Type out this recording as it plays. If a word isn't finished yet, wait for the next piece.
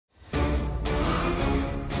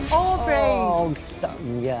Oh,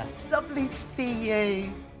 Sonja. Lovely to see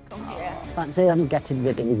you. Come here. Fancy I'm getting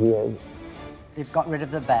rid of you. You've got rid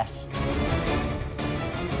of the best.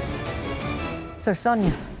 So,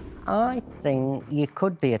 Sonja, I think you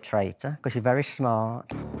could be a traitor because you're very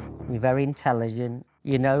smart, you're very intelligent,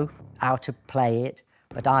 you know how to play it,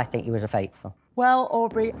 but I think you was a faithful. Well,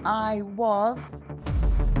 Aubrey, I was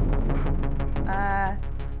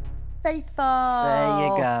faithful. There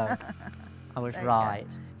you go. I was right.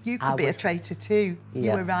 You could be a traitor too. Yeah.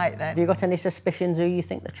 You were right then. Have you got any suspicions who you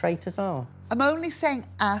think the traitors are? I'm only saying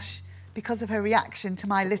Ash because of her reaction to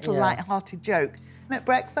my little light-hearted joke at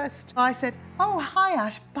breakfast. I said, "Oh, hi,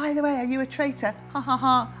 Ash. By the way, are you a traitor?" Ha ha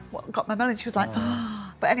ha. What got my melon? She was like,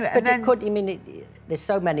 oh. But anyway, But and then... it could, I mean, there's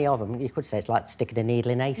so many of them, you could say it's like sticking a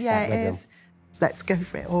needle in a haystack Yeah, with it them. is. Let's go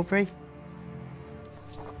for it, Aubrey.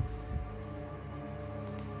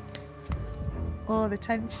 Oh, the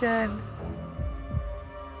tension.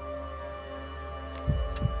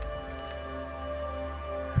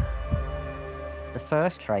 The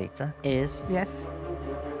first traitor is... Yes.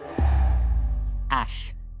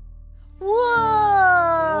 Ash. Whoa!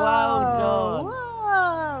 Well done.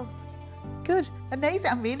 Whoa! Good, amazing.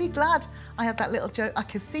 I'm really glad I had that little joke. I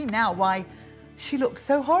can see now why she looked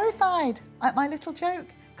so horrified at my little joke,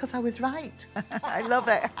 because I was right. I love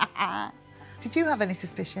it. Did you have any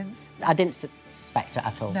suspicions? I didn't suspect it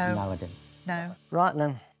at all. No. No, I didn't. No. Right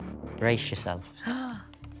then, brace yourself.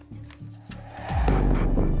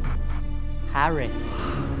 Harry.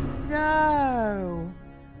 No.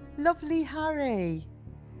 Lovely Harry.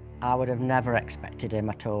 I would have never expected him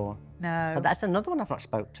at all. No. But that's another one I've not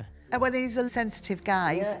spoke to. And when he's a sensitive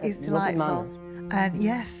guy, Yeah, he's lovely delightful. man. And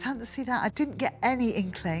yes, fancy that. I didn't get any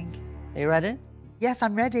inkling. Are you ready? Yes,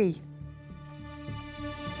 I'm ready.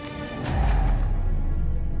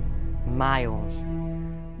 Miles.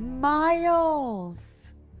 Miles.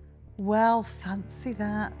 Well, fancy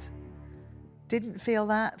that. Didn't feel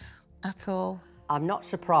that at all. I'm not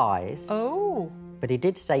surprised. Oh. But he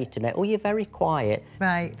did say to me, "Oh, you're very quiet."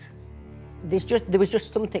 Right. There was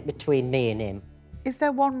just something between me and him. Is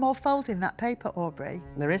there one more fold in that paper, Aubrey?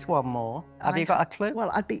 There is one more. Have you got a clue?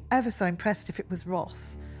 Well, I'd be ever so impressed if it was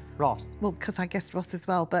Ross. Ross. Well, because I guessed Ross as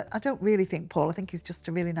well, but I don't really think Paul. I think he's just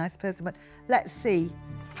a really nice person, but let's see.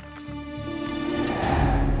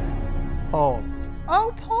 Paul.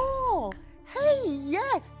 Oh, Paul! Hey,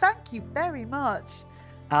 yes, thank you very much.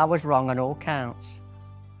 I was wrong on all counts.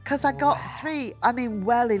 Because I got 3. I mean,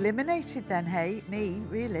 well eliminated then, hey, me,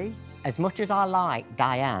 really. As much as I like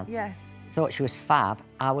Diane, Yes. thought she was fab,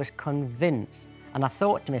 I was convinced. And I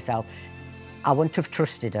thought to myself, I wouldn't have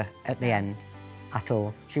trusted her at the end at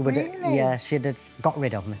all. She would have, Really? yeah, she'd have got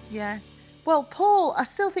rid of me. Yeah. Well, Paul, I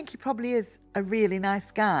still think he probably is a really nice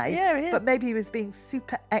guy. Yeah, he is. But maybe he was being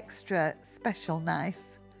super extra special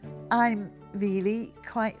nice. I'm really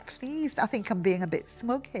quite pleased. I think I'm being a bit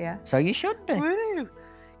smug here. So you should be. Woo!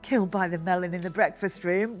 Killed by the melon in the breakfast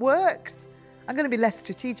room works. I'm going to be less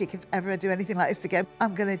strategic if ever I do anything like this again.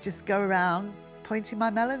 I'm going to just go around pointing my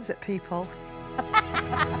melons at people.